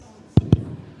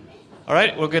All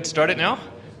right, we'll get started now.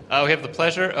 We have the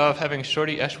pleasure of having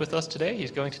Shorty Esch with us today.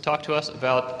 He's going to talk to us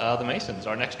about the Masons,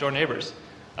 our next door neighbors.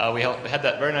 We had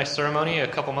that very nice ceremony a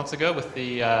couple months ago with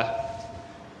the,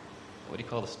 what do you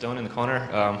call the stone in the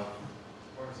corner?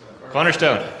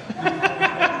 Cornerstone.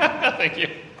 Thank you.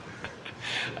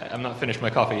 I'm not finished my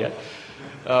coffee yet.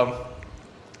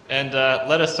 And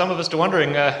led us, some of us, to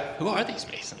wondering, who are these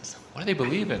Masons? What do they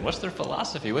believe in? What's their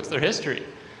philosophy? What's their history?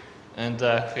 And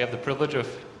we have the privilege of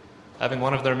having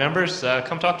one of their members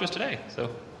come talk to us today.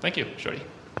 So thank you, Shorty.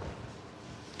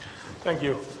 Thank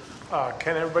you.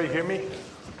 Can everybody hear me?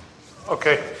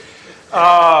 Okay.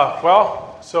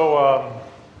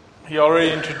 He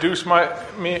already introduced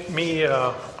me.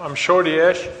 I'm Shorty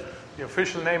Esch. The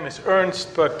official name is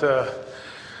Ernst, but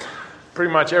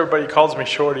pretty much everybody calls me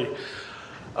Shorty.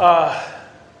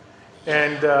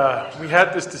 And we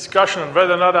had this discussion on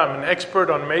whether or not I'm an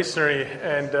expert on Masonry,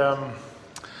 and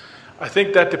I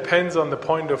think that depends on the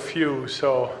point of view.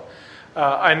 So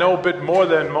I know a bit more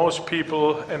than most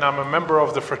people, and I'm a member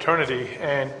of the fraternity.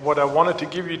 And what I wanted to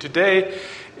give you today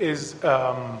is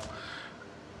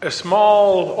a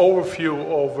small overview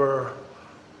over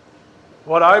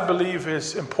what I believe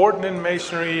is important in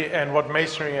Masonry and what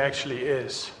Masonry actually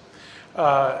is.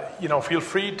 Feel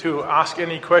free to ask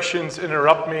any questions,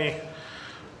 interrupt me.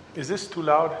 Is this too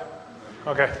loud?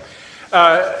 Okay.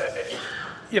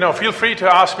 Feel free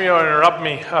to ask me or interrupt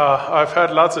me. I've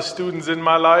had lots of students in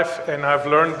my life, and I've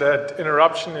learned that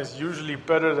interruption is usually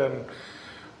better than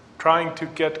trying to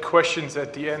get questions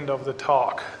at the end of the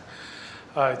talk.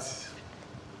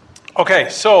 Okay,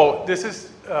 so this is,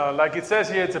 like it says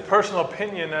here, it's a personal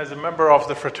opinion as a member of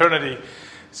the fraternity.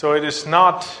 So it is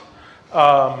not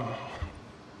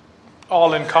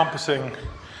all-encompassing.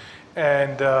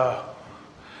 And,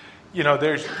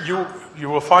 you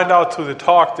will find out through the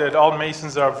talk that all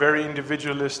Masons are very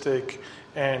individualistic,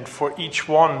 and for each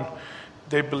one,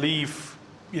 they believe,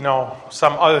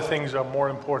 some other things are more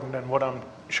important than what I'm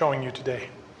showing you today.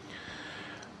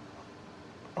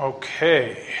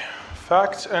 Okay,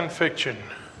 facts and fiction.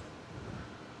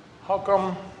 How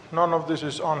come none of this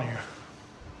is on here?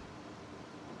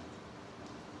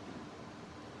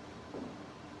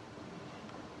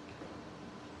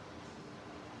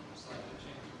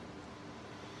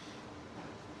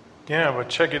 Yeah, but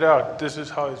check it out. This is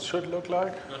how it should look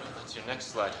like. No, that's your next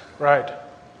slide. Right.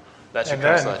 That's your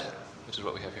current slide, which is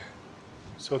what we have here.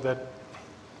 So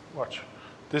watch.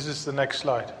 This is the next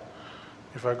slide.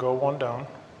 If I go one down,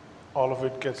 all of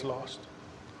it gets lost.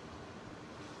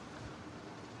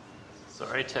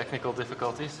 Sorry, technical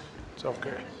difficulties. It's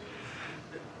okay.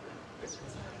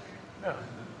 Yeah.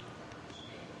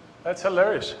 That's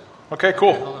hilarious. Okay,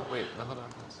 cool. Hold on.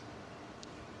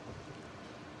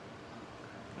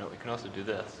 No, we can also do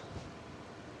this.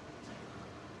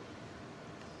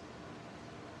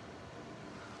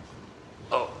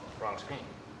 Oh, wrong screen.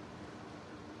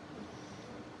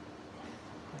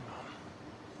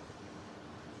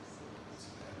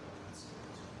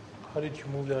 How did you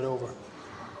move that over?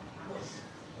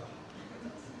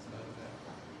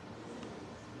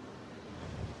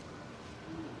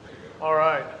 All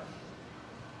right.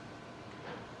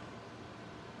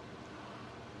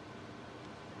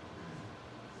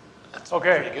 That's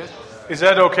okay. Pretty good. Is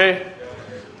that okay?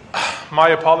 My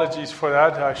apologies for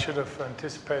that. I should have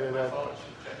anticipated that.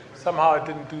 Somehow I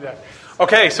didn't do that.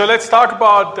 Okay, so let's talk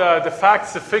about the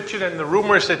facts, the fiction, and the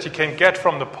rumors that you can get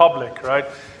from the public, right?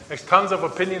 There's tons of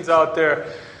opinions out there.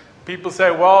 People say,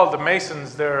 well, the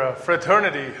Masons, they're a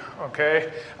fraternity,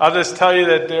 okay? Others tell you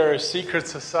that they're a secret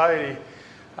society.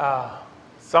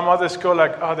 Some others go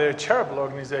like, oh, they're charitable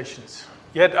organizations.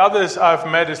 Yet others I've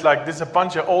met is like, this is a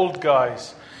bunch of old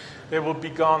guys. They will be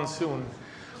gone soon.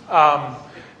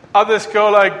 Others go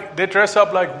like, they dress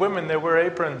up like women, they wear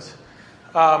aprons.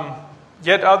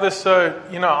 Yet others,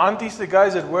 aren't these the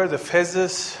guys that wear the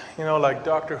fezzes, like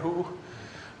Doctor Who?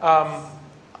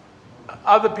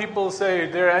 Other people say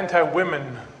they're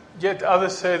anti-women, yet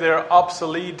others say they're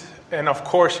obsolete, and of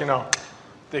course,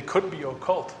 they could be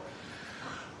occult.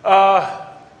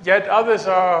 Yet others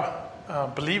are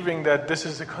believing that this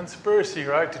is a conspiracy,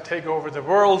 right, to take over the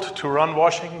world, to run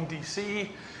Washington,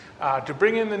 D.C., to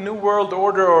bring in the New World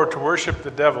Order, or to worship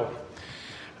the devil.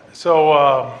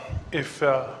 So if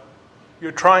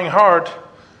you're trying hard,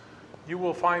 you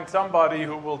will find somebody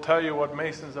who will tell you what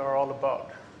Masons are all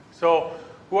about. So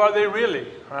who are they really,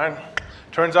 right?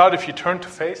 Turns out if you turn to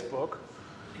Facebook,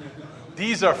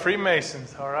 these are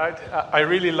Freemasons, all right? I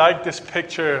really like this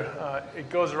picture. It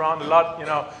goes around a lot,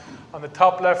 On the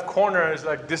top left corner is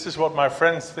like, this is what my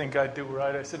friends think I do,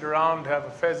 right? I sit around, have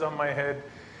a fez on my head,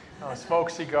 smoke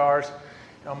cigars.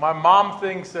 My mom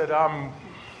thinks that I'm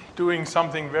doing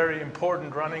something very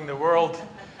important, running the world.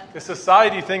 The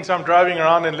society thinks I'm driving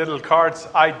around in little carts.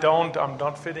 I don't. I'm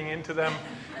not fitting into them.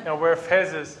 Wear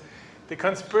fezzes. The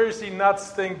conspiracy nuts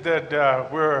think that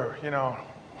we're,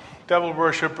 devil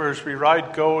worshippers. We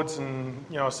ride goats and,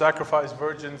 sacrifice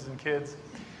virgins and kids.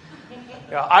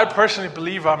 Yeah, I personally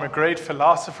believe I'm a great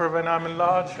philosopher when I'm in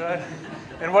lodge, right?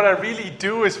 And what I really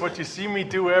do is what you see me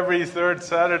do every third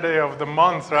Saturday of the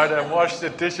month, right? I wash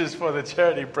the dishes for the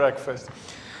charity breakfast.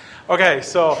 Okay,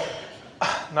 so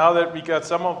now that we got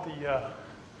some of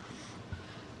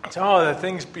the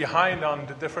things behind on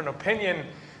the different opinion,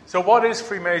 so what is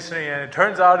Freemasonry? And it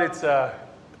turns out it's a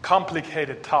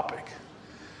complicated topic.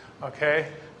 Okay,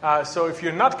 so if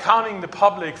you're not counting the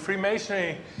public,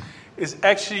 Freemasonry is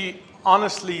actually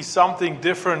honestly something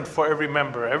different for every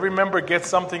member. Every member gets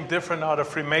something different out of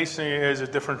Freemasonry. There's a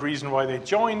different reason why they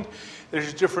joined.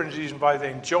 There's a different reason why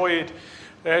they enjoy it.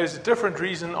 There's a different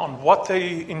reason on what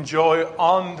they enjoy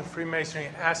on the Freemasonry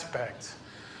aspects.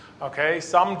 Okay,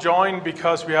 some join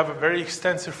because we have a very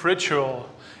extensive ritual,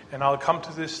 and I'll come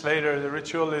to this later. The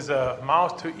ritual is a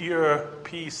mouth-to-ear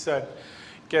piece that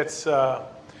gets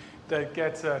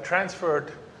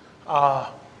transferred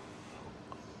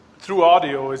through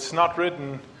audio. It's not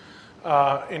written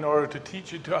in order to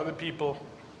teach it to other people.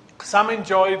 Some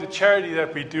enjoy the charity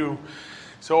that we do.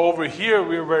 So over here,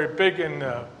 we're very big in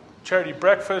charity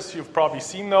breakfast. You've probably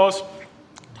seen those.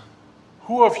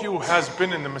 Who of you has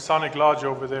been in the Masonic Lodge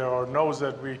over there or knows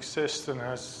that we exist and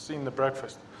has seen the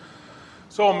breakfast?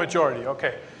 So a majority,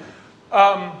 okay.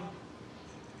 Some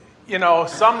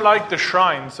like the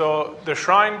shrine. So the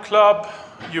Shrine Club,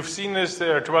 you've seen this,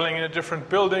 they're dwelling in a different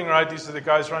building, right? These are the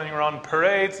guys running around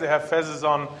parades, they have fezzes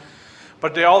on.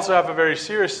 But they also have a very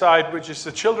serious side, which is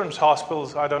the children's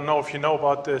hospitals. I don't know if you know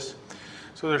about this.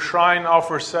 So the Shrine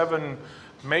offers 7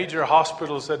 major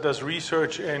hospitals that does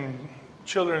research in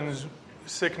children's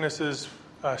sicknesses.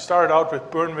 Started out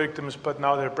with burn victims, but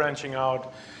now they're branching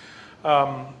out.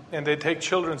 And they take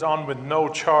children on with no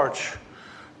charge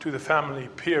to the family,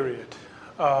 period,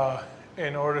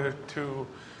 in order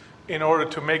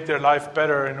to make their life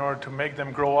better, in order to make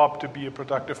them grow up to be a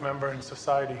productive member in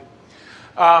society.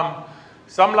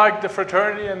 Some like the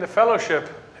fraternity and the fellowship,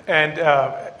 and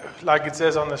like it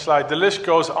says on the slide, the list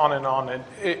goes on and on. And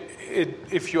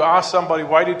if you ask somebody,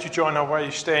 why did you join or why are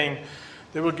you staying,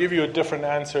 they will give you a different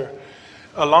answer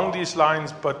along these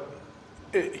lines, but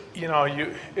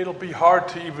it'll be hard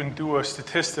to even do a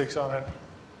statistics on it.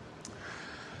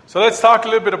 So let's talk a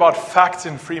little bit about facts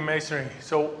in Freemasonry.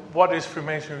 So what is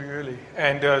Freemasonry really?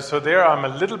 And so there I'm a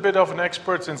little bit of an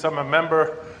expert since I'm a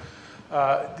member.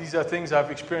 These are things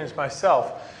I've experienced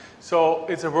myself. So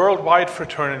it's a worldwide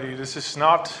fraternity. This is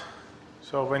not...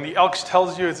 So when the Elks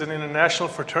tells you it's an international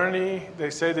fraternity, they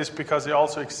say this because they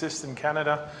also exist in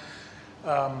Canada.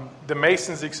 The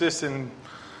Masons exist in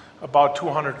about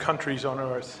 200 countries on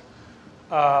Earth.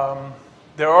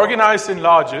 They're organized in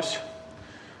lodges.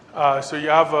 So you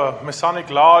have a Masonic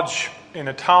lodge in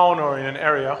a town or in an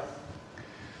area.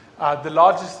 The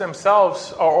lodges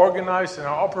themselves are organized and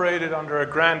are operated under a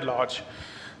Grand Lodge.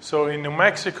 So in New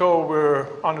Mexico, we're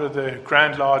under the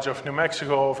Grand Lodge of New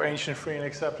Mexico of Ancient Free and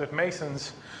Accepted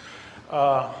Masons.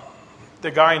 The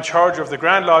guy in charge of the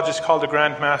Grand Lodge is called the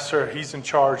Grand Master. He's in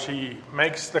charge. He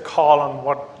makes the call on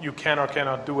what you can or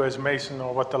cannot do as Mason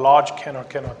or what the lodge can or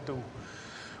cannot do.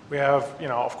 We have,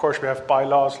 of course, we have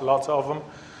bylaws, lots of them.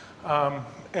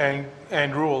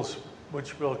 And rules,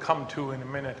 which we'll come to in a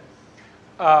minute.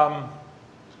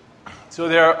 So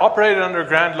they're operated under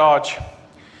Grand Lodge.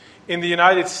 In the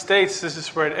United States, this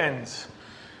is where it ends.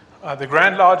 The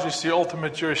Grand Lodge is the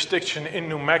ultimate jurisdiction in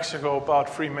New Mexico about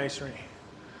Freemasonry.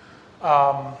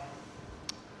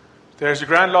 There's a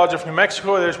Grand Lodge of New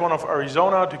Mexico, there's one of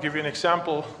Arizona, to give you an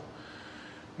example.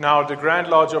 Now, the Grand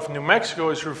Lodge of New Mexico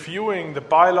is reviewing the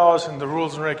bylaws and the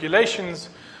rules and regulations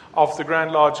of the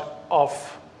Grand Lodge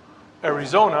of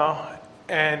Arizona,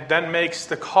 and then makes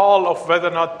the call of whether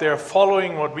or not they're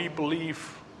following what we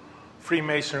believe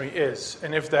Freemasonry is.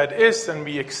 And if that is, then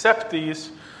we accept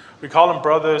these. We call them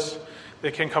brothers. They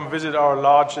can come visit our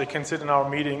lodge. They can sit in our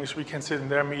meetings. We can sit in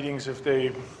their meetings if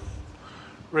they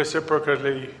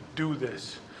reciprocally do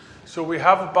this. So we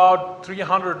have about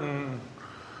 300 and...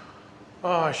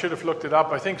 I should have looked it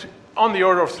up. I think on the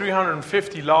order of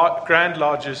 350 Grand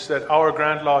Lodges that our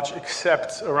Grand Lodge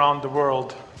accepts around the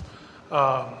world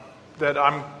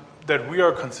that we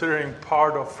are considering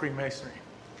part of Freemasonry.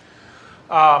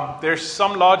 There's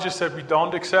some lodges that we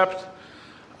don't accept.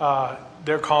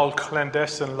 They're called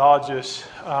clandestine lodges.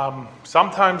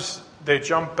 Sometimes they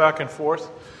jump back and forth.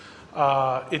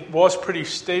 It was pretty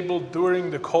stable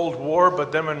during the Cold War,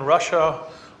 but then when Russia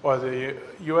or the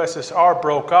USSR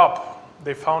broke up,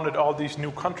 they founded all these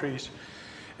new countries,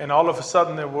 and all of a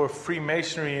sudden there were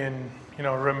Freemasonry in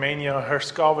Romania,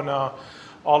 Herzegovina,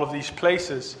 all of these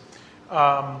places,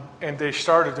 and they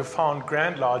started to found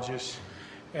Grand Lodges.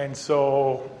 And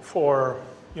so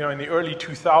in the early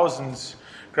 2000s,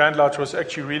 Grand Lodge was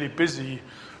actually really busy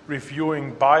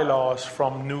reviewing bylaws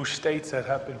from new states that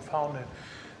have been founded.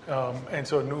 And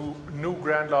so new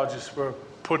Grand Lodges were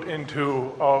put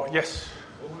into, yes?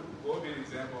 What would be an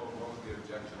example of what would be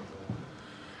objectionable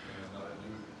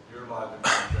in your lodge and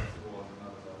objectionable in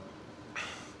another lodge?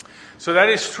 So that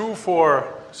is true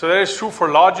for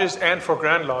lodges and for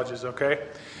Grand Lodges, okay?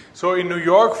 So in New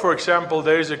York, for example,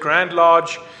 there is a Grand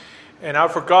Lodge, and I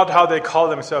forgot how they call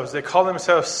themselves. They call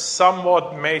themselves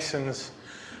somewhat Masons.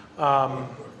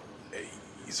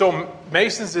 So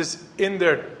Masons is in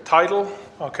their title,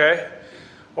 okay,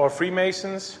 or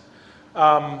Freemasons,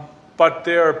 but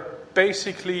they're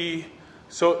basically,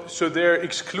 so they're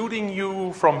excluding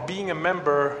you from being a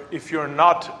member if you're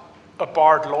not a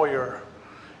barred lawyer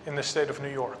in the state of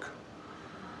New York.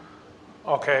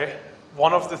 Okay,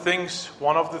 one of the things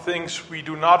we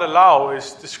do not allow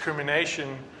is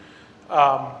discrimination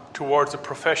towards a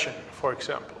profession, for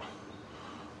example.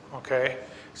 Okay,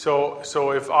 so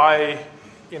if I'm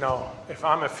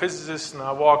a physicist and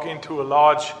I walk into a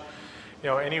lodge,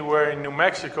 anywhere in New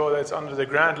Mexico that's under the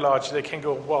Grand Lodge, they can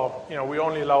go, well, we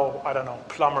only allow, I don't know,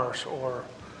 plumbers or,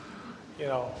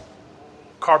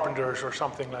 carpenters or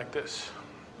something like this.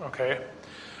 Okay.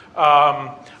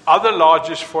 Other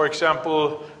lodges, for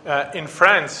example, in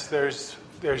France, there's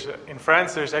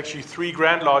actually 3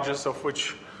 Grand Lodges, of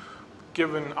which,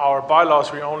 given our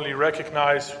bylaws, we only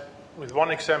recognize, with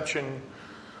one exemption,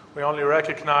 we only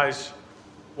recognize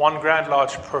 1 Grand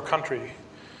Lodge per country.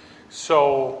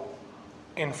 So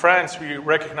in France, we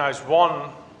recognize 1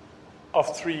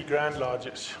 of 3 Grand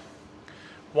Lodges.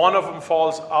 One of them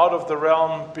falls out of the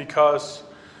realm because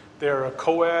they're a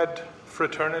co-ed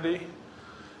fraternity.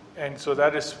 And so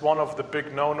that is one of the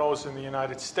big no-nos in the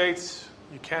United States.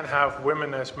 You can't have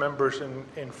women as members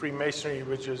in Freemasonry,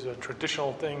 which is a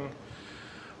traditional thing.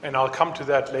 And I'll come to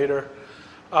that later.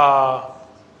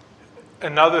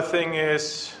 Another thing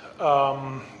is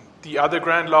the other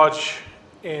Grand Lodge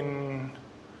in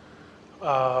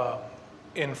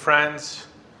France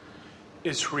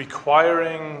is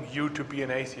requiring you to be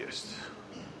an atheist,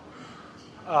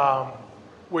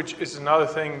 which is another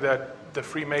thing that the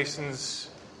Freemasons,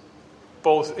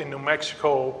 both in New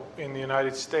Mexico, in the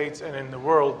United States, and in the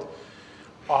world,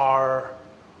 are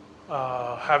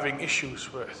having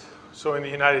issues with. So in the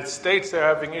United States, they're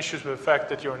having issues with the fact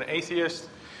that you're an atheist.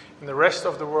 In the rest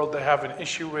of the world, they have an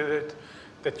issue with it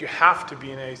that you have to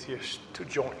be an atheist to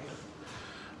join.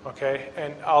 Okay,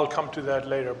 and I'll come to that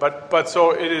later. But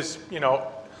so it is,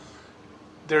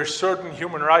 there's certain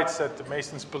human rights that the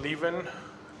Masons believe in,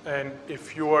 and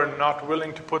if you are not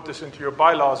willing to put this into your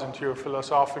bylaws, into your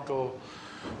philosophical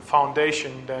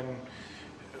foundation, then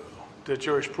the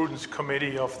jurisprudence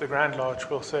committee of the Grand Lodge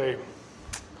will say,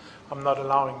 I'm not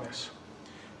allowing this.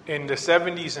 In the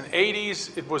 70s and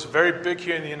 80s, it was very big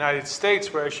here in the United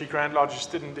States, where actually Grand Lodges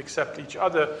didn't accept each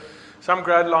other. Some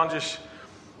Grand Lodges,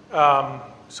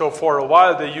 so for a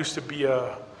while, there used to be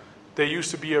a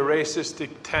racistic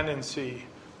tendency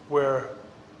where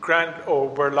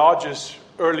lodges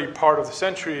early part of the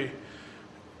century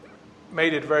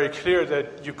made it very clear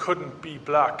that you couldn't be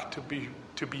black to be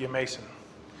a Mason.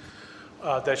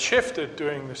 That shifted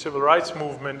during the civil rights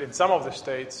movement in some of the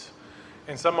states.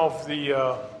 In some of the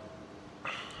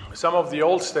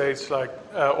old states,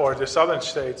 or the southern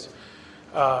states,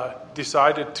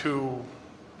 decided to,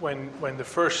 when the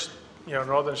first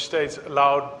northern states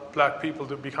allowed black people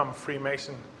to become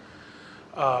Freemason,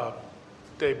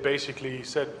 they basically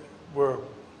said, we're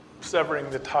severing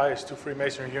the ties to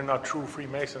Freemasonry. You're not true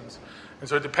Freemasons. And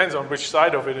so it depends on which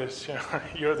side of it is.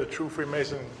 You're the true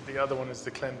Freemason, the other one is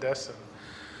the clandestine.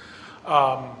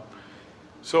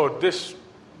 So this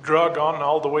drug on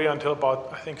all the way until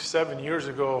about, I think, 7 years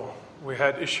ago. We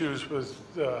had issues with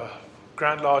the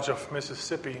Grand Lodge of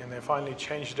Mississippi, and they finally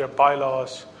changed their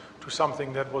bylaws to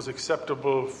something that was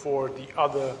acceptable for the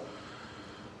other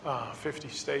 50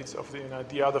 states of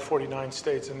the other 49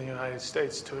 states in the United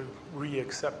States to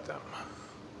re-accept them.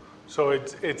 So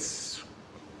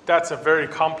that's a very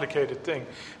complicated thing.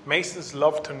 Masons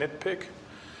love to nitpick,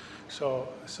 so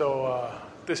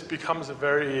this becomes a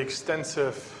very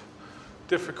extensive,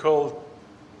 difficult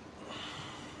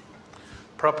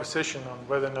proposition on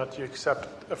whether or not you accept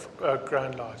a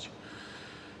Grand Lodge.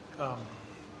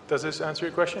 Does this answer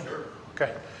your question? Sure.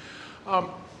 Okay.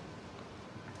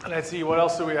 Let's see, what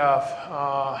else do we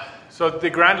have? So the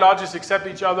Grand Lodges accept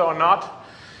each other or not.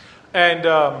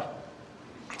 And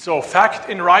so fact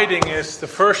in writing is the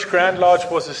first Grand Lodge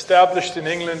was established in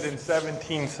England in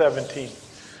 1717.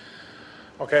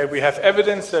 Okay, we have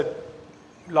evidence that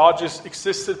lodges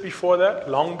existed before that,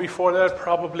 long before that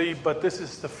probably, but this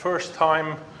is the first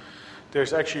time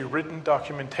there's actually written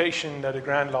documentation that a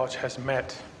Grand Lodge has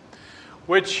met.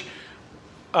 Which,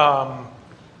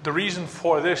 the reason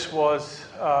for this was,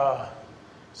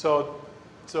 so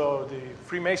the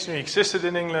Freemasonry existed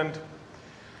in England.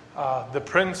 The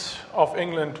Prince of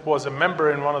England was a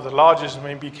member in one of the lodges, and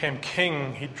when he became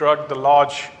king, he dragged the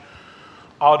lodge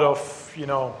out of,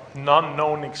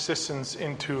 non-known existence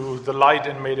into the light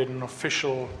and made it an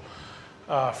official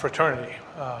fraternity.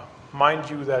 Mind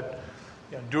you that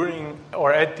during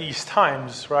or at these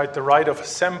times, right, the right of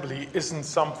assembly isn't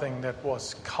something that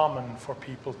was common for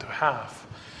people to have.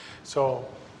 So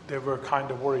they were kind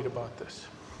of worried about this.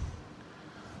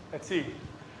 Let's see.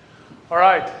 All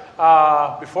right.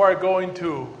 Before I go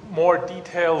into more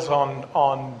details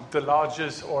on the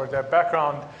lodges or their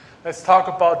background, let's talk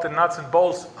about the nuts and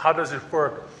bolts. How does it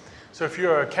work? So if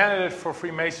you're a candidate for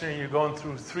Freemasonry, you're going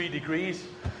through 3 degrees.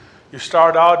 You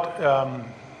start out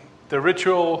the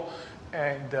ritual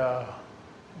and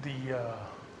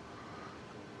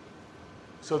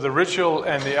so the ritual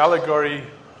and the allegory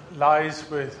lies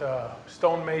with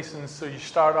stonemasons. So you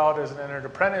start out as an entered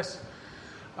apprentice.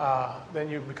 Then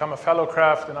you become a fellow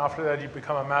craft, and after that you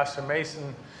become a master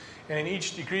mason. And in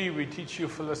each degree we teach you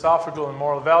philosophical and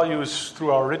moral values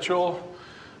through our ritual.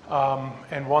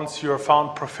 And once you're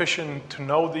found proficient to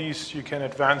know these, you can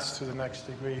advance to the next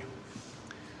degree.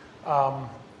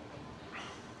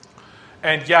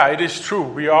 And yeah, it is true,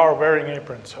 we are wearing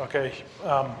aprons, okay?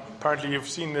 Apparently you've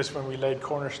seen this when we laid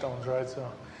cornerstones, right?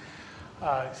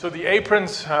 So the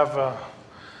aprons have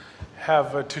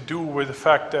to do with the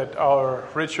fact that our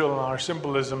ritual and our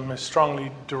symbolism is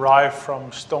strongly derived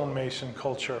from stonemason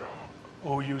culture,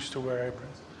 who used to wear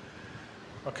aprons.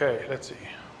 Okay, let's see.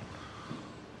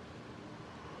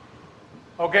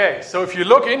 Okay, so if you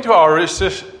look into our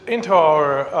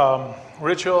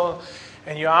ritual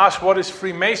and you ask what is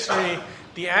Freemasonry,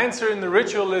 the answer in the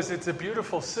ritual is it's a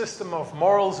beautiful system of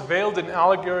morals veiled in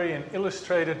allegory and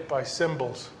illustrated by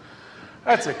symbols.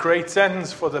 That's a great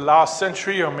sentence for the last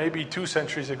century or maybe 2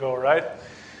 centuries ago, right?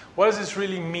 What does this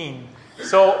really mean?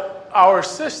 So our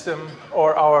system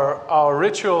or our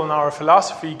ritual and our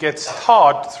philosophy gets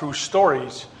taught through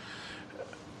stories,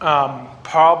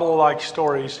 parable-like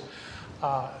stories,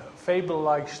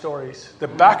 fable-like stories. The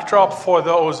backdrop for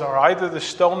those are either the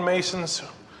stonemasons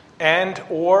and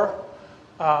or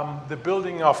the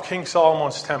building of King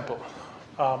Solomon's temple.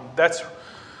 That's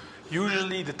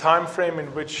usually the time frame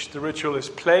in which the ritual is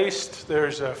placed.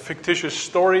 There's a fictitious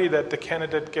story that the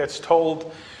candidate gets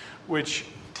told, which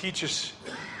teaches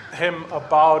him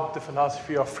about the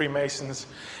philosophy of Freemasons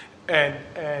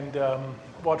and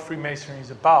what Freemasonry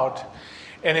is about.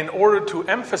 And in order to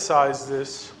emphasize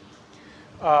this,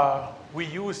 we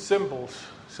use symbols.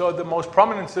 So the most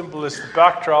prominent symbol is the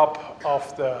backdrop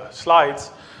of the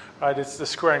slides, right? It's the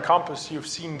square and compass. You've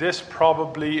seen this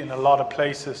probably in a lot of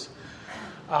places.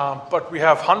 But we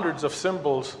have hundreds of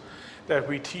symbols that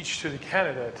we teach to the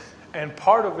candidate. And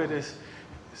part of it is,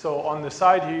 so on the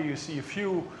side here you see a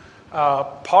few,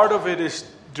 part of it is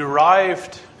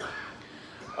derived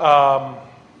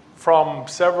from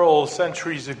several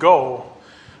centuries ago.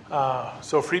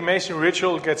 So Freemason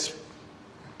ritual gets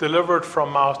delivered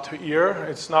from mouth to ear.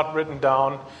 It's not written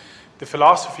down. The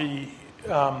philosophy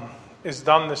is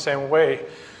done the same way.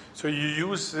 So you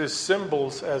use these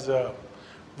symbols as a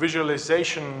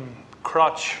visualization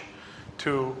crutch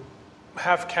to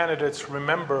have candidates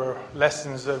remember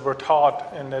lessons that were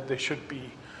taught and that they should be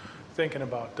thinking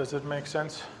about. Does it make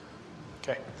sense?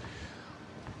 Okay.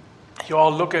 You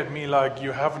all look at me like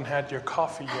you haven't had your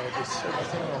coffee yet. Is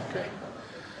everything okay?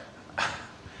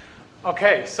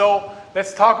 Okay, so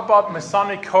let's talk about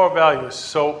Masonic core values.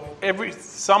 So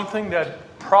something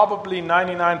that probably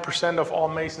 99% of all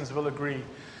Masons will agree.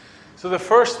 So the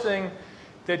first thing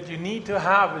that you need to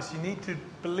have is you need to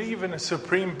believe in a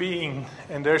supreme being.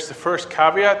 And there's the first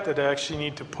caveat that I actually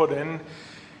need to put in.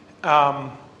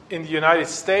 In the United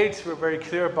States, we're very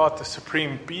clear about the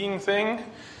supreme being thing.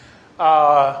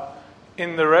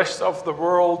 In the rest of the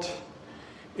world,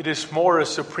 it is more a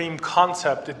supreme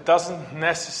concept. It doesn't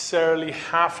necessarily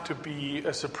have to be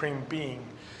a supreme being.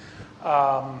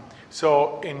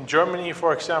 So in Germany,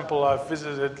 for example, I've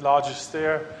visited lodges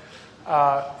there.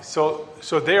 So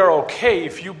they are okay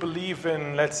if you believe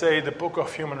in, let's say, the Book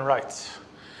of Human Rights.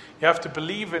 You have to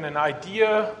believe in an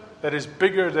idea that is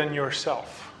bigger than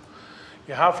yourself.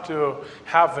 You have to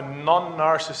have a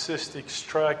non-narcissistic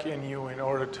streak in you in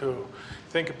order to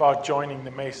think about joining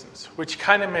the Masons, which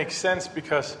kind of makes sense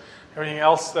because everything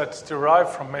else that's derived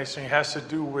from Masonry has to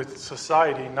do with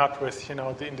society, not with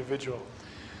the individual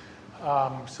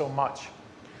so much.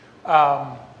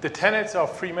 The tenets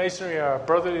of Freemasonry are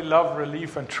brotherly love,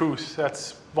 relief, and truth.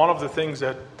 That's one of the things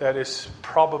that is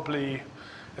probably,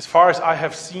 as far as I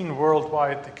have seen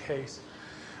worldwide, the case.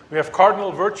 We have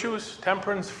cardinal virtues: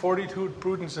 temperance, fortitude,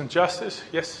 prudence, and justice.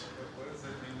 Yes? What does it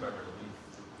mean by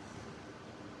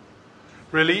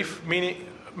relief?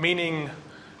 Relief, meaning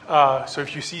so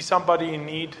if you see somebody in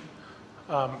need,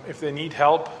 if they need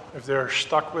help, if they're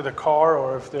stuck with a car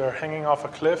or if they're hanging off a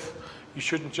cliff, you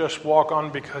shouldn't just walk on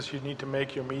because you need to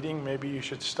make your meeting. Maybe you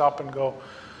should stop and go,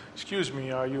 "Excuse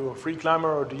me, are you a free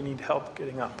climber or do you need help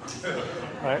getting up?"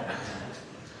 Right?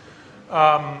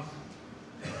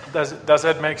 Does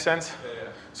that make sense?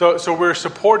 Yeah. So we're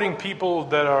supporting people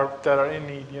that are in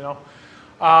need,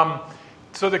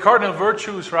 So the cardinal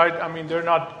virtues, right? I mean, they're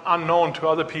not unknown to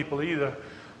other people either.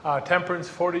 Temperance,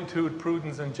 fortitude,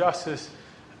 prudence, and justice.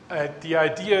 The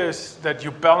idea is that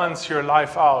you balance your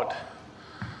life out,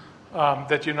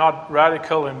 that you're not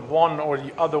radical in one or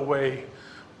the other way,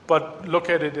 but look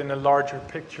at it in a larger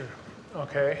picture,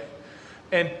 okay?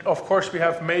 And of course, we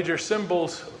have major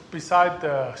symbols beside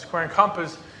the square and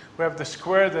compass. We have the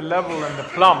square, the level, and the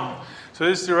plumb. So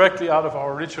this is directly out of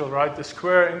our ritual, right? The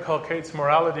square inculcates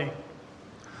morality.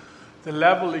 The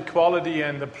level, equality,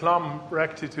 and the plumb,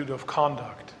 rectitude of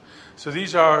conduct. So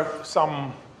these are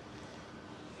some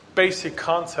basic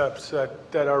concepts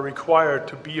that are required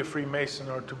to be a Freemason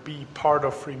or to be part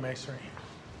of Freemasonry.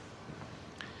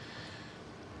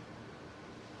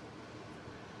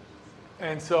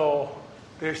 And so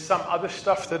there's some other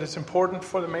stuff that is important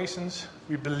for the Masons.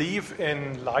 We believe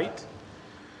in light.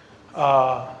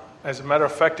 As a matter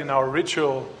of fact, in our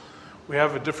ritual, we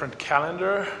have a different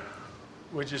calendar,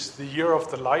 which is the year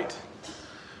of the light.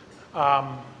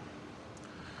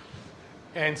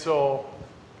 And so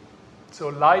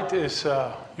light is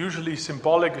usually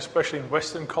symbolic, especially in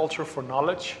Western culture, for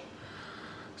knowledge.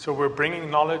 So we're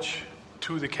bringing knowledge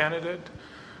to the candidate.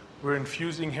 We're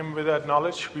infusing him with that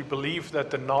knowledge. We believe that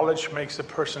the knowledge makes a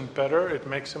person better. It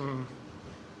makes him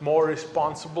more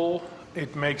responsible.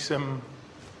 It makes him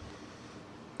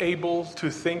able to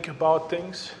think about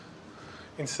things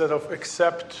instead of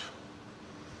accept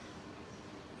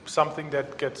something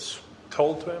that gets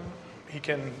told to him. He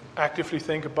can actively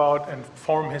think about and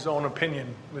form his own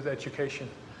opinion with education.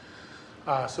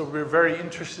 So we're very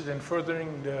interested in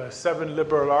furthering the 7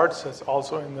 liberal arts. That's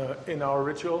also in our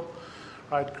ritual.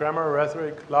 Right, grammar,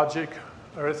 rhetoric, logic,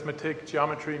 arithmetic,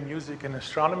 geometry, music, and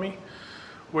astronomy,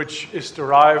 which is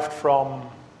derived from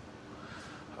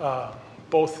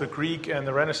both the Greek and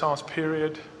the Renaissance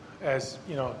period as,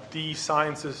 the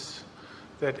sciences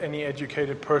that any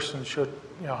educated person should,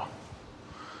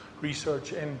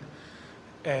 research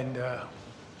and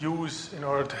use in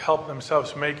order to help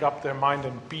themselves make up their mind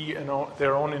and be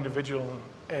their own individual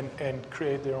and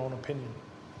create their own opinion.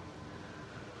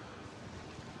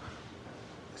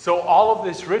 So all of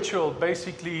this ritual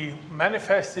basically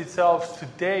manifests itself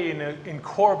today in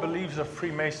core beliefs of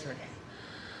Freemasonry.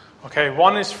 Okay,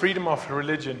 one is freedom of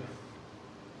religion.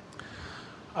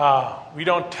 We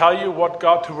don't tell you what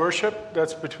God to worship.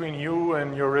 That's between you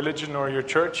and your religion or your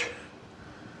church.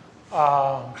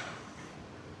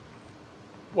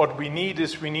 What we need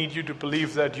you to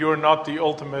believe that you're not the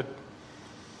ultimate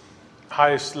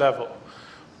highest level.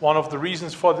 One of the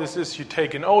reasons for this is you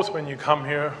take an oath when you come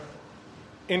here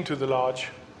into the lodge,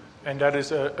 and that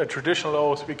is a traditional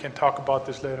oath. We can talk about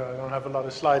this later. I don't have a lot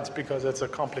of slides because it's a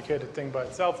complicated thing by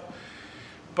itself.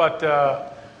 But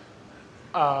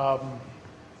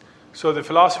so the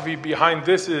philosophy behind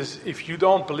this is if you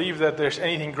don't believe that there's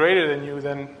anything greater than you,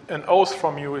 then an oath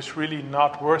from you is really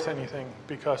not worth anything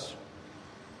because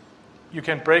you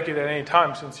can break it at any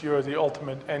time since you're the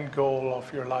ultimate end goal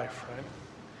of your life,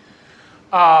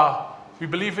 right? We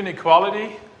believe in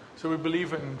equality. So we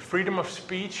believe in freedom of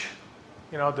speech,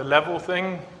 the level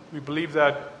thing. We believe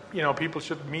that, people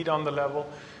should meet on the level.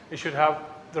 They should have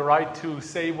the right to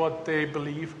say what they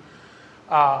believe.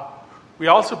 We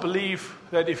also believe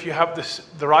that if you have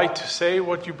the right to say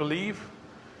what you believe,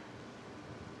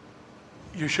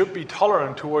 you should be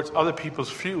tolerant towards other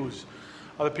people's views.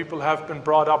 Other people have been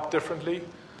brought up differently.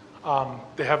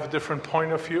 They have a different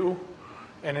point of view.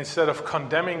 And instead of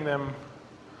condemning them,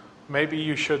 maybe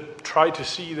you should try to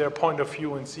see their point of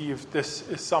view and see if this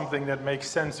is something that makes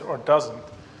sense or doesn't.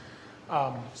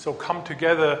 So come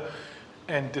together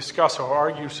and discuss or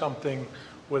argue something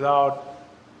without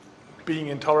being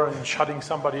intolerant and shutting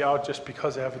somebody out just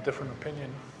because they have a different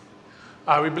opinion.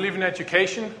 We believe in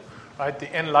education, right?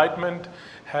 The Enlightenment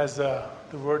has the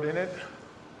word in it.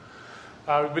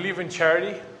 We believe in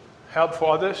charity, help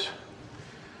for others.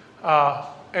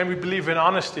 And we believe in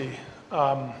honesty.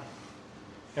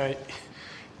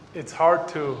 It's hard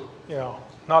to,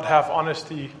 not have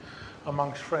honesty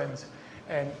amongst friends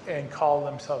and call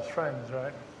themselves friends,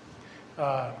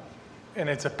 right? And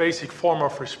it's a basic form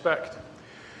of respect.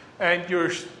 And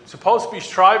you're supposed to be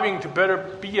striving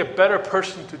to be a better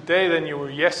person today than you were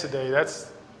yesterday.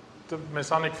 That's the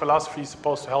Masonic philosophy is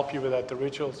supposed to help you with that. The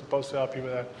ritual is supposed to help you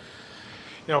with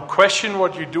that. Question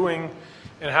what you're doing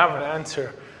and have an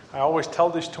answer. I always tell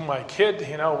this to my kid,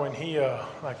 when he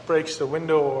breaks the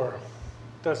window or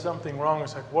does something wrong.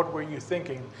 It's like, what were you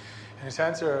thinking? And his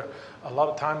answer a lot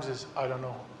of times is, I don't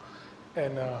know.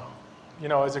 And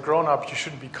as a grown-up, you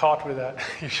shouldn't be caught with that.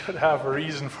 You should have a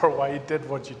reason for why you did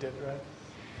what you did,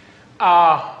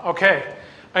 right? Okay.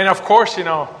 And of course,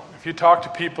 if you talk to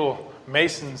people,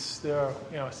 Masons, there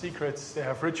are, secrets, they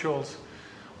have rituals.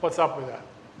 What's up with that?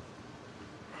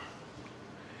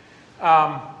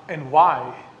 And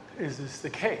why is this the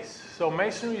case? So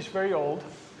Masonry is very old,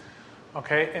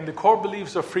 okay? And the core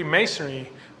beliefs of Freemasonry,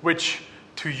 which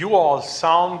to you all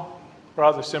sound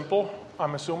rather simple,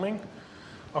 I'm assuming,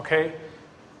 okay,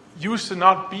 used to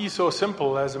not be so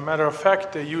simple. As a matter of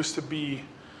fact, they used to be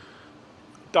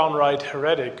downright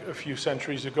heretic a few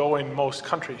centuries ago in most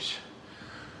countries.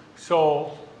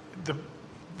 So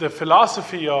the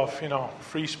philosophy of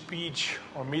free speech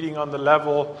or meeting on the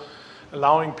level,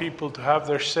 allowing people to have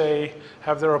their say,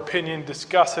 have their opinion,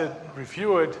 discuss it,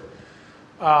 review it,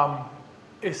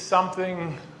 is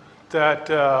something that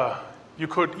you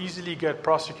could easily get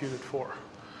prosecuted for.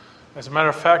 As a matter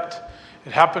of fact,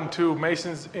 it happened to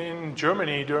Masons in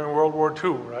Germany during World War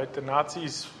II, right? The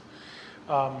Nazis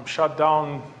shut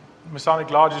down Masonic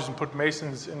lodges and put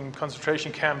Masons in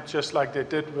concentration camps just like they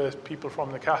did with people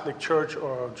from the Catholic Church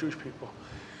or Jewish people.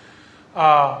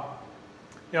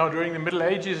 During the Middle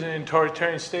Ages and in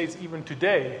authoritarian states, even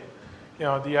today,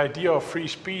 the idea of free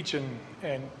speech and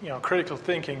critical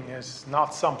thinking is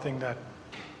not something that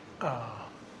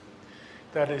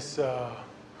is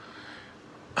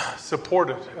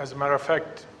supported. As a matter of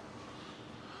fact,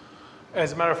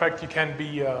 you can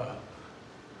be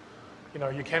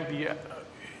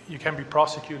you can be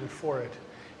prosecuted for it.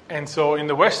 And so, in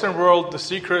the Western world, the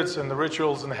secrets and the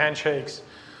rituals and the handshakes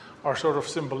are sort of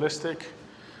symbolistic.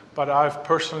 But I've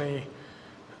personally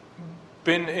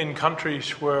been in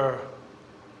countries where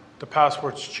the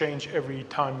passwords change every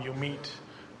time you meet,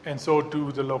 and so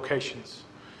do the locations.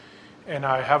 And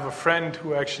I have a friend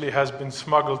who actually has been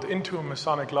smuggled into a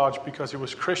Masonic lodge because he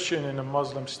was Christian in a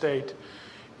Muslim state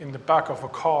in the back of a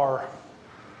car,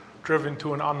 driven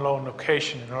to an unknown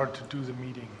location in order to do the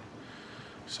meeting.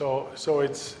 So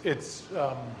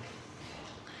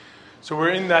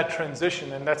we're in that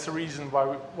transition, and that's the reason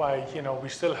why we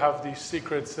still have these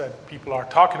secrets that people are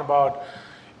talking about.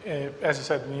 As I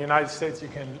said, in the United States, you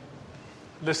can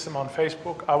list them on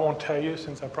Facebook. I won't tell you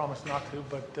since I promised not to,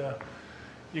 but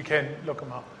you can look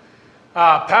them up.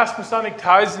 Past Masonic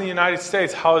ties in the United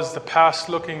States. How is the past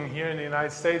looking here in the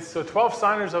United States? So 12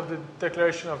 signers of the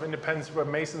Declaration of Independence were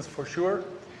Masons for sure.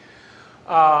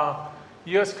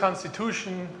 U.S.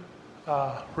 Constitution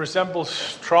resembles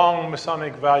strong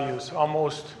Masonic values.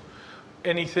 Almost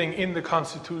anything in the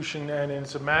Constitution and in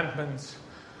its amendments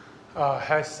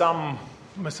has some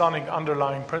Masonic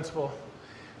underlying principle.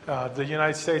 The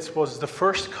United States was the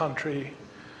first country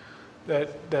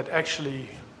that actually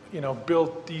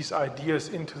built these ideas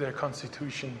into their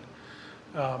Constitution.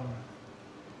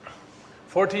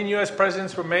 14 U.S.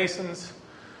 presidents were Masons,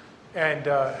 and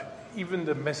even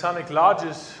the Masonic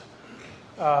lodges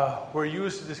were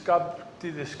used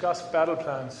to discuss battle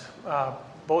plans,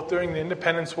 both during the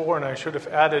Independence War, and I should have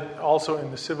added also in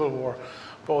the Civil War.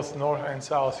 Both North and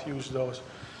South used those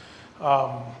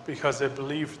because they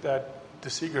believed that the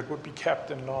secret would be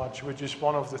kept in lodge, which is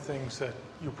one of the things that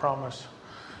you promise.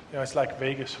 It's like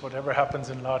Vegas. Whatever happens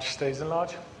in lodge stays in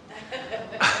lodge.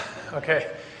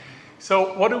 Okay.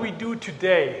 So what do we do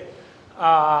today?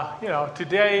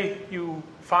 Today you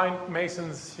find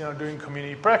Masons, doing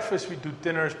community breakfast. We do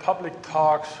dinners, public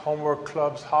talks, homework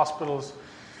clubs, hospitals.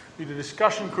 We do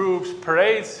discussion groups,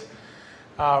 parades.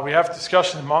 We have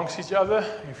discussions amongst each other.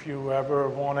 If you ever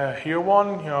want to hear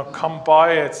one, come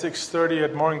by at 6:30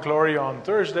 at Morning Glory on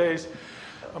Thursdays.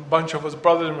 A bunch of us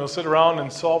brothers, and we'll sit around and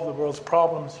solve the world's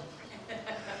problems.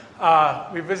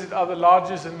 We visit other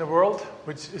lodges in the world,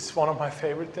 which is one of my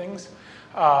favorite things.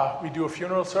 We do a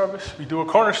funeral service. We do a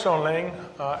cornerstone laying,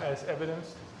 as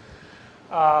evidenced.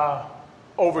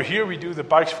 Over here, we do the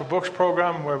Bikes for Books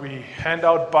program, where we hand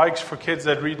out bikes for kids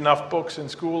that read enough books in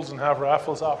schools and have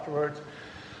raffles afterwards.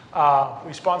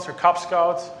 We sponsor Cub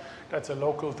Scouts. That's a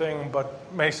local thing,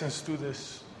 but Masons do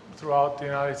this throughout the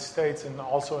United States and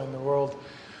also in the world.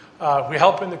 We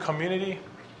help in the community.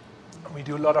 We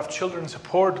do a lot of children's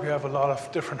support. We have a lot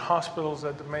of different hospitals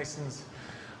that the Masons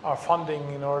are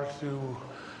funding in order to do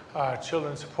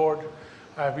children's support.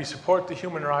 We support the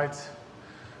human rights,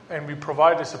 and we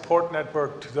provide a support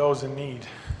network to those in need.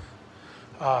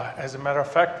 As a matter of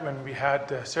fact, when we had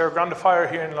the Cerro Grande fire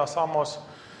here in Los Alamos,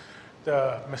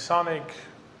 the Masonic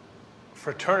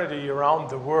fraternity around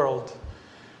the world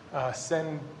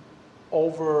sent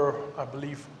over, I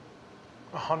believe,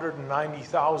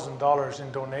 $190,000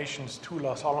 in donations to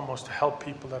Los Alamos to help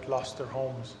people that lost their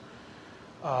homes,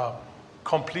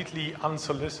 completely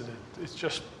unsolicited. It's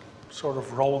just sort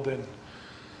of rolled in.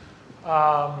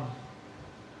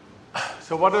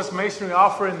 So what does Masonry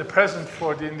offer in the present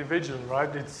for the individual, right?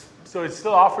 So it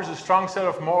still offers a strong set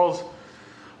of morals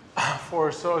for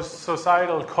a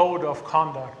societal code of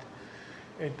conduct.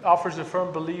 It offers a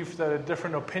firm belief that a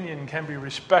different opinion can be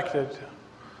respected.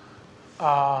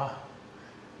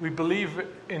 We believe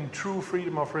in true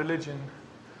freedom of religion.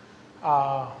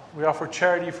 We offer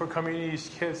charity for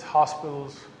communities, kids,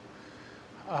 hospitals.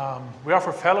 We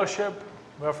offer fellowship.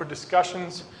 We offer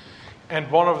discussions. And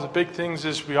one of the big things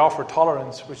is we offer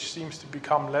tolerance, which seems to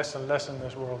become less and less in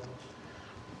this world.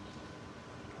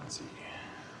 Let's see.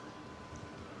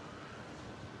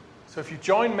 So if you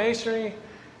join Masonry,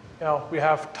 we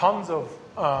have tons of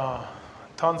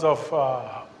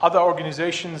other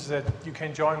organizations that you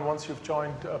can join once you've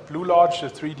joined Blue Lodge, the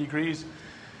 3 degrees.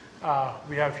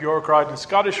 We have York Rite and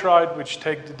Scottish Rite, which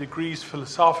take the degrees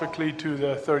philosophically to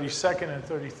the 32nd and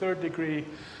 33rd degree.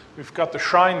 We've got the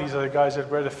Shrine. These are the guys that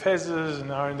wear the fezzes and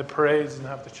are in the parades and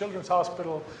have the Children's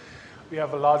Hospital. We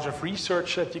have a lodge of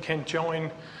research that you can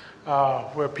join,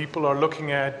 where people are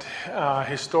looking at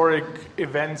historic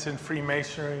events in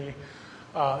Freemasonry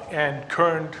and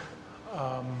current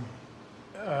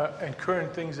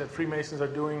things that Freemasons are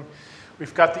doing.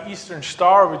 We've got the Eastern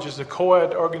Star, which is a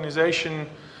co-ed organization,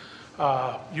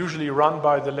 usually run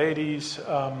by the ladies.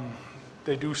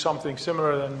 They do something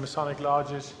similar than Masonic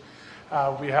lodges.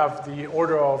 We have the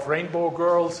Order of Rainbow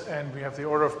Girls, and we have the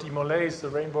Order of Demolets. The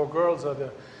Rainbow Girls are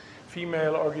the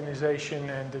female organization,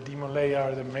 and the Demolets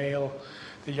are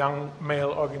the young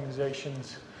male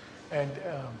organizations. And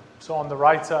so on the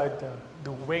right side,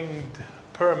 the winged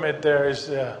pyramid there is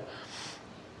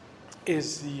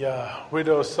the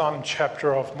Widow's Son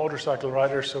chapter of Motorcycle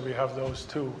Riders, so we have those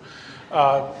too.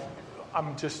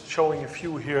 I'm just showing a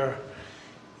few here.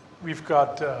 We've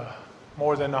got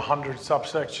more than 100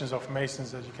 subsections of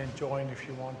Masons that you can join if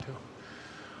you want to.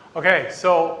 Okay,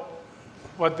 so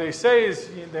what they say is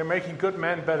they're making good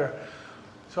men better.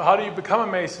 So how do you become a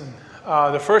Mason?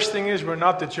 The first thing is we're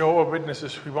not the Jehovah's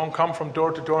Witnesses. We won't come from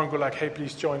door to door and go like, hey,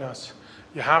 please join us.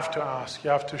 You have to ask. You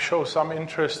have to show some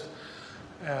interest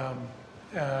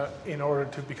in order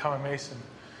to become a Mason.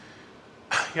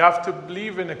 You have to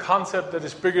believe in a concept that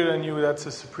is bigger than you. That's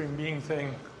a supreme being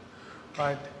thing,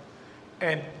 right?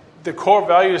 And the core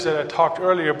values that I talked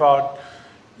earlier about,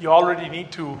 you already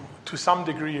need to some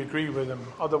degree, agree with them.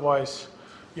 Otherwise,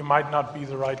 you might not be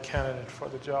the right candidate for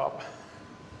the job.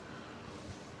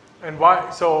 And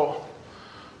why? So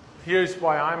here's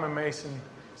why I'm a Mason.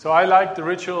 So I like the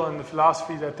ritual and the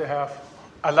philosophy that they have.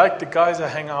 I like the guys I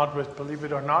hang out with, believe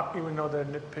it or not, even though they're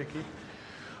nitpicky.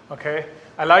 Okay?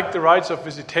 I like the rites of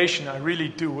visitation. I really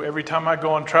do. Every time I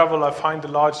go on travel, I find the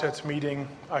lodge that's meeting.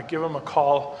 I give them a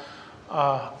call.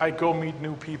 I go meet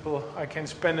new people. I can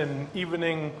spend an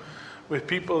evening with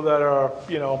people that are,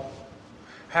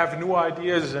 have new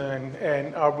ideas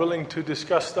and are willing to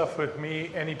discuss stuff with me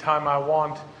anytime I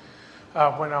want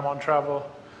when I'm on travel.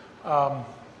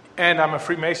 And I'm a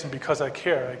Freemason because I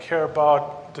care. I care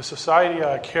about the society.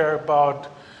 I care about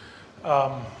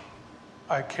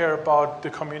the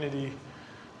community.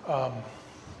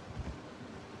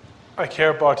 I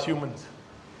care about humans.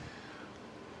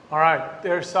 All right,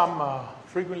 there's some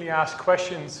frequently asked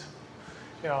questions.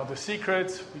 The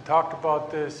secrets, we talked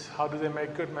about this. How do they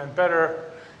make good men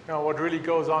better? What really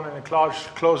goes on in a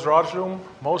closed lodge room?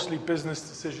 Mostly business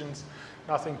decisions,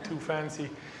 nothing too fancy.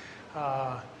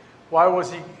 Why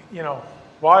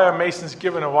are Masons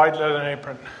given a white leather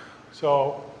apron?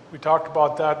 So we talked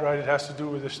about that, right? It has to do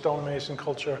with the stonemason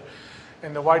culture.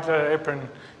 And the white leather apron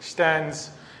stands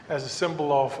as a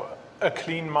symbol of a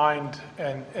clean mind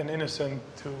and an innocent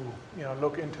to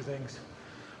look into things.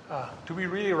 Do we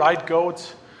really ride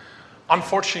goats?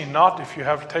 Unfortunately not. If you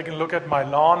have taken a look at my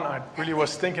lawn, I really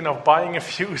was thinking of buying a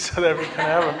few so that we can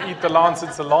have them eat the lawn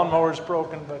since the lawnmower is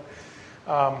broken, but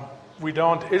we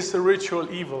don't. Is the ritual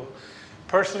evil?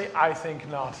 Personally, I think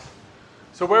not.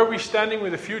 So where are we standing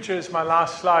with the future is my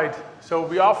last slide. So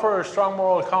we offer a strong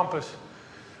moral compass,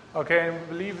 okay, and we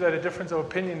believe that a difference of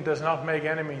opinion does not make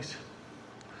enemies.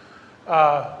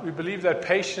 We believe that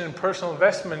patient and personal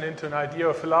investment into an idea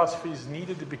or philosophy is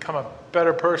needed to become a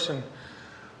better person.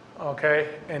 Okay,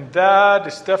 and that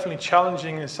is definitely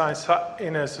challenging in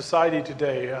a society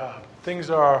today.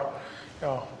 Things are,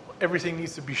 everything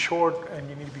needs to be short, and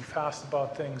you need to be fast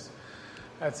about things.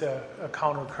 That's a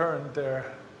countercurrent there.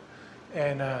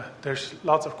 And there's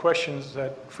lots of questions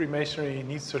that Freemasonry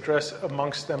needs to address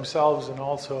amongst themselves and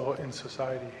also in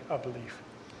society, I believe.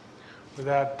 With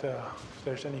that, if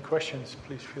there's any questions,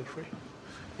 please feel free.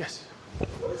 Yes?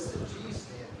 What does the G stand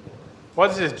for? What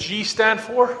does the G stand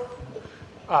for?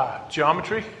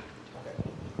 Geometry.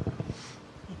 Okay.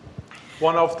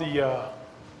 One of the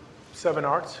 7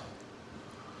 arts.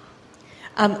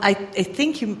 I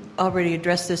think you already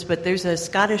addressed this, but there's a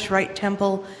Scottish Rite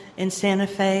Temple in Santa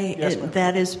Fe. Yes, ma'am.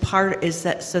 That is part.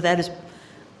 That is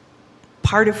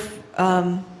part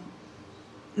of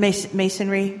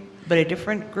Masonry, but a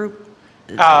different group.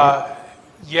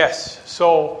 Yes.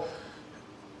 So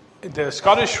the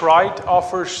Scottish Rite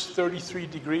offers 33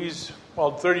 degrees,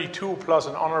 well, 32 plus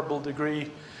an honorable degree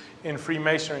in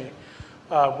Freemasonry,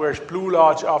 whereas Blue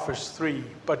Lodge offers 3.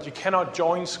 But you cannot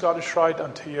join Scottish Rite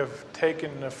until you have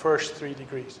taken the first 3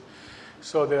 degrees.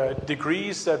 So the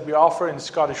degrees that we offer in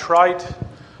Scottish Rite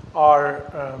are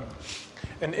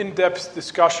an in-depth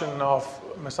discussion of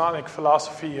Masonic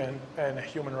philosophy and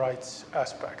human rights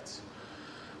aspects.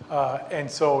 And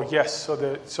so, yes, so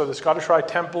the Scottish Rite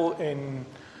Temple in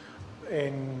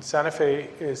Santa Fe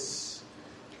is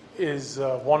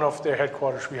one of their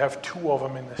headquarters. We have 2 of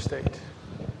them in the state.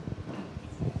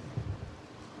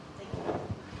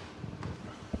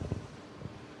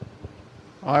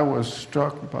 I was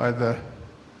struck by the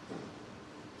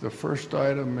first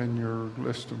item in your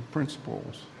list of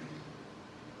principles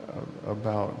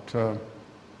about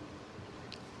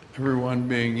everyone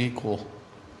being equal.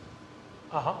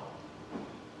 Uh-huh.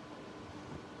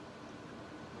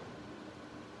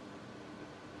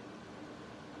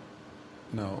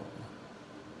 No.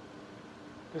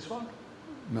 This one?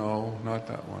 No, not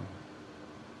that one.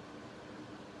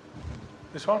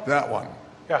 This one? That one.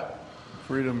 Yeah.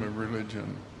 Freedom of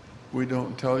religion. We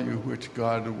don't tell you which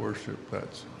God to worship.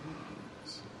 That's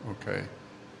okay.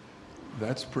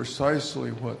 That's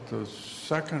precisely what the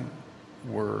second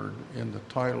word in the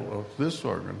title of this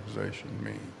organization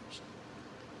means.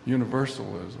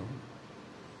 Universalism.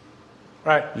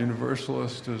 Right.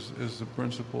 Universalist is the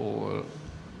principle.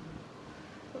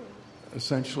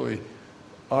 Essentially,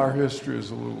 our history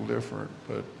is a little different,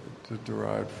 but it's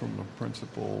derived from a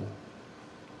principle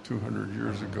 200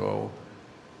 years ago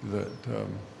that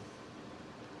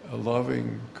a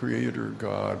loving creator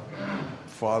God,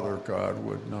 Father God,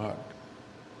 would not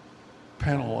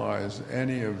penalize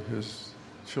any of his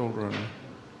children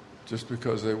just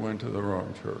because they went to the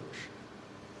wrong church.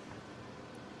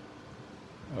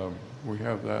 We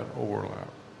have that overlap,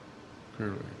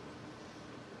 clearly.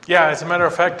 Yeah, as a matter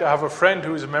of fact, I have a friend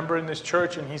who is a member in this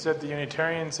church, and he said the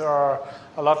Unitarians are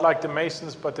a lot like the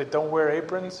Masons, but they don't wear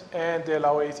aprons and they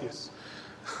allow atheists.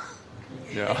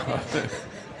 Yeah.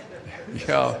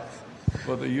 Yeah.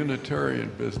 Well, the Unitarian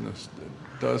business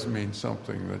does mean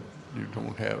something that you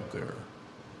don't have there.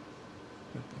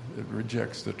 It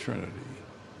rejects the Trinity.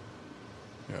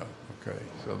 Yeah, okay.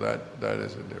 So that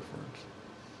is a difference.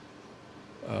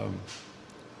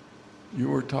 You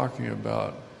were talking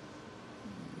about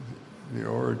the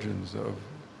origins of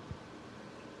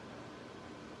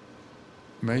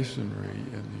Masonry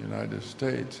in the United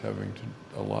States having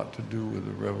a lot to do with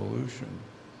the Revolution.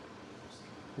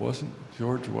 Wasn't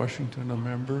George Washington a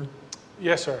member?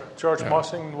 Yes, sir. George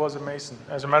Washington was a Mason.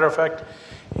 As a matter of fact,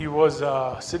 he was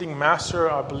sitting master,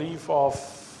 I believe,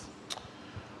 of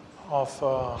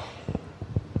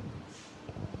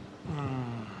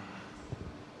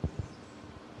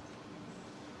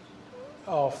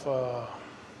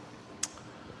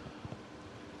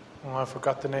I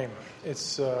forgot the name.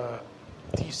 It's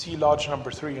DC Lodge number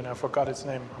 3, and I forgot its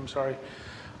name. I'm sorry.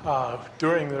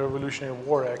 During the Revolutionary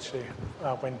War, actually,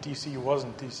 when DC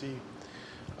wasn't DC.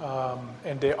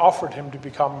 And they offered him to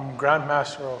become Grand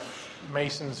Master of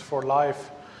Masons for life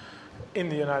in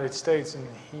the United States, and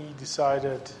he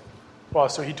decided,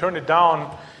 so he turned it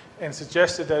down and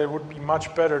suggested that it would be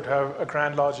much better to have a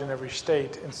Grand Lodge in every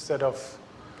state instead of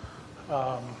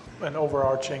an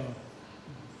overarching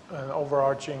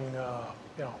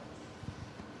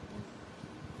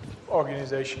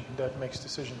organization that makes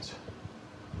decisions.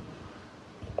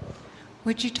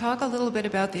 Would you talk a little bit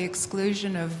about the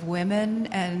exclusion of women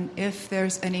and if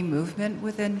there's any movement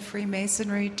within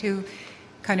Freemasonry to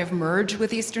kind of merge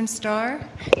with Eastern Star?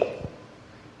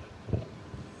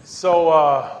 So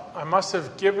I must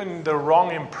have given the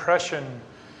wrong impression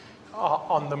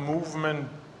on the movement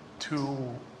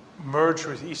to merge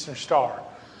with Eastern Star.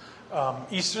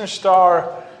 Eastern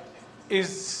Star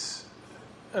is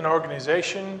an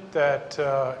organization that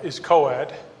is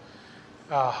co-ed.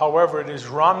 However, it is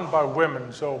run by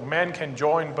women, so men can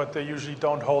join, but they usually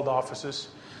don't hold offices.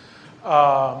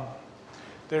 I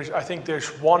think there's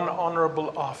one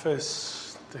honorable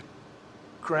office, the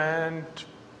Grand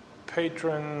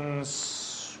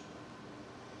Patrons.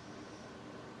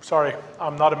 Sorry,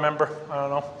 I'm not a member. I don't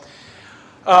know.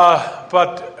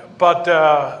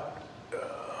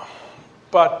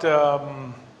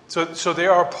 So they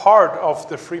are part of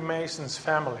the Freemasons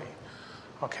family.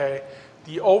 Okay.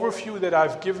 The overview that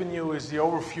I've given you is the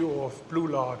overview of Blue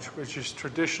Lodge, which is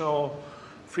traditional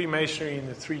Freemasonry in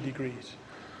the 3 degrees.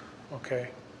 Okay.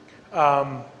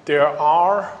 There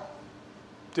are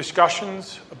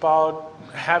discussions about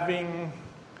having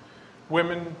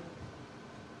women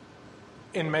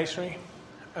in Masonry.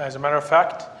 As a matter of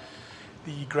fact,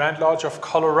 the Grand Lodge of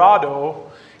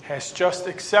Colorado has just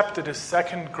accepted a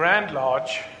second Grand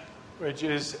Lodge, which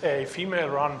is a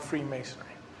female-run Freemasonry.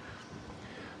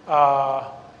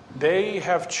 They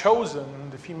have chosen,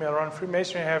 the female-run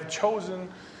Freemasonry have chosen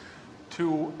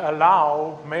to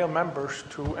allow male members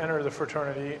to enter the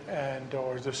fraternity and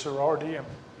or the sorority. I'm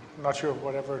not sure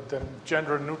whatever the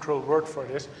gender-neutral word for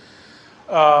it is.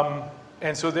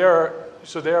 And so they are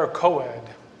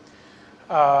co-ed.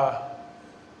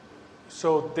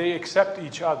 So they accept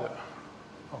each other.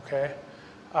 Okay.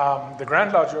 The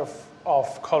Grand Lodge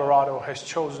of Colorado has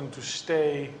chosen to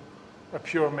stay a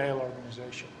pure male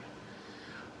organization.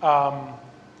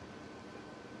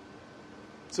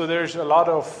 So there's a lot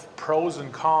of pros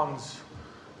and cons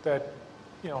that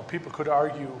people could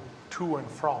argue to and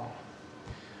from.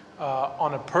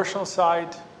 On a personal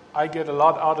side, I get a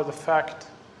lot out of the fact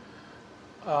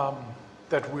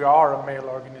that we are a male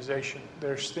organization.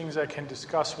 There's things I can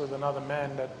discuss with another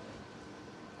man that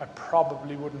I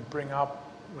probably wouldn't bring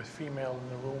up with female in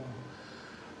the room.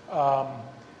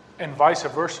 And vice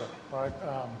versa, right?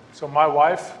 So my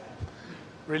wife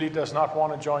really does not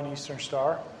want to join Eastern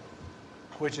Star,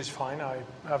 which is fine. I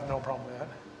have no problem with that.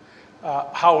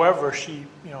 However, she,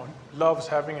 loves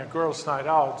having a girls' night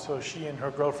out. So she and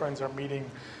her girlfriends are meeting.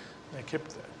 They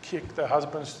kick the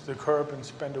husbands to the curb and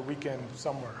spend a weekend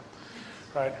somewhere,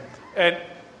 right? And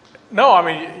no, I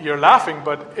mean you're laughing,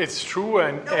 but it's true.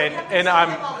 And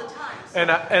I'm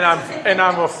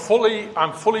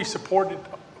fully supporting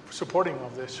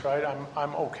of this, right?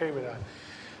 I'm okay with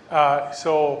that.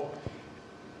 So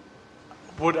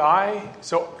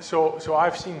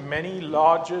I've seen many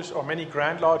lodges or many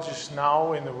Grand Lodges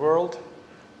now in the world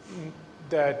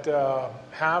that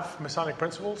have Masonic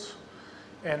principles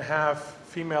and have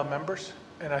female members,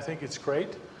 and I think it's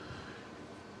great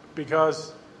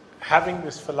because having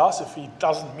this philosophy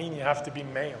doesn't mean you have to be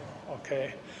male.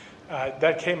 Okay,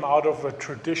 that came out of a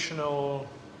traditional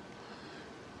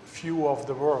view of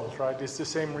the world, right? It's the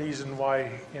same reason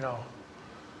why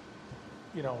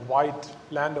white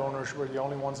landowners were the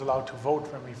only ones allowed to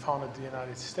vote when we founded the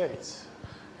United States.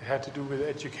 It had to do with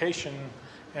education,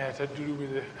 and it had to do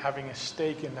with having a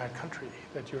stake in that country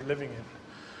that you're living in,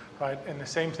 right? And the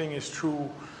same thing is true,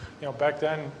 back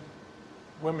then,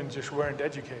 women just weren't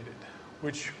educated,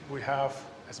 which we have,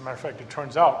 as a matter of fact, it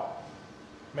turns out,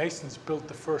 Masons built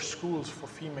the first schools for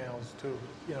females to,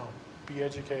 be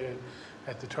educated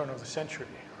at the turn of the century,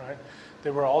 right?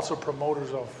 They were also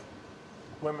promoters of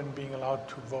women being allowed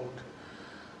to vote.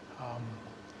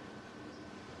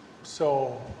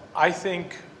 So I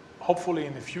think, hopefully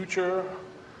in the future,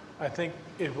 I think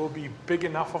it will be big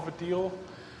enough of a deal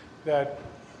that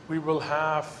we will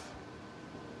have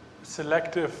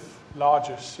selective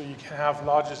lodges. So you can have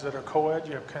lodges that are co-ed,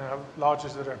 you can have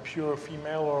lodges that are pure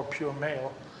female or pure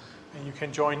male, and you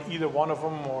can join either one of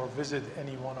them or visit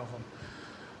any one of them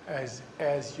as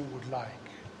you would like.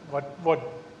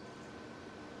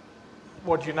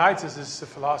 What unites us is the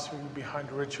philosophy behind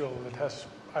the ritual that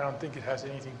I don't think it has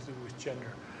anything to do with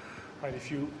gender, right? If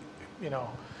you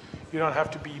don't have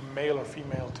to be male or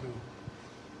female to,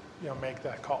 make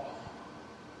that call.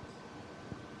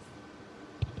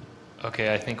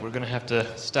 Okay, I think we're going to have to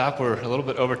stop. We're a little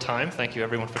bit over time. Thank you,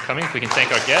 everyone, for coming. If we can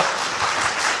thank our guests.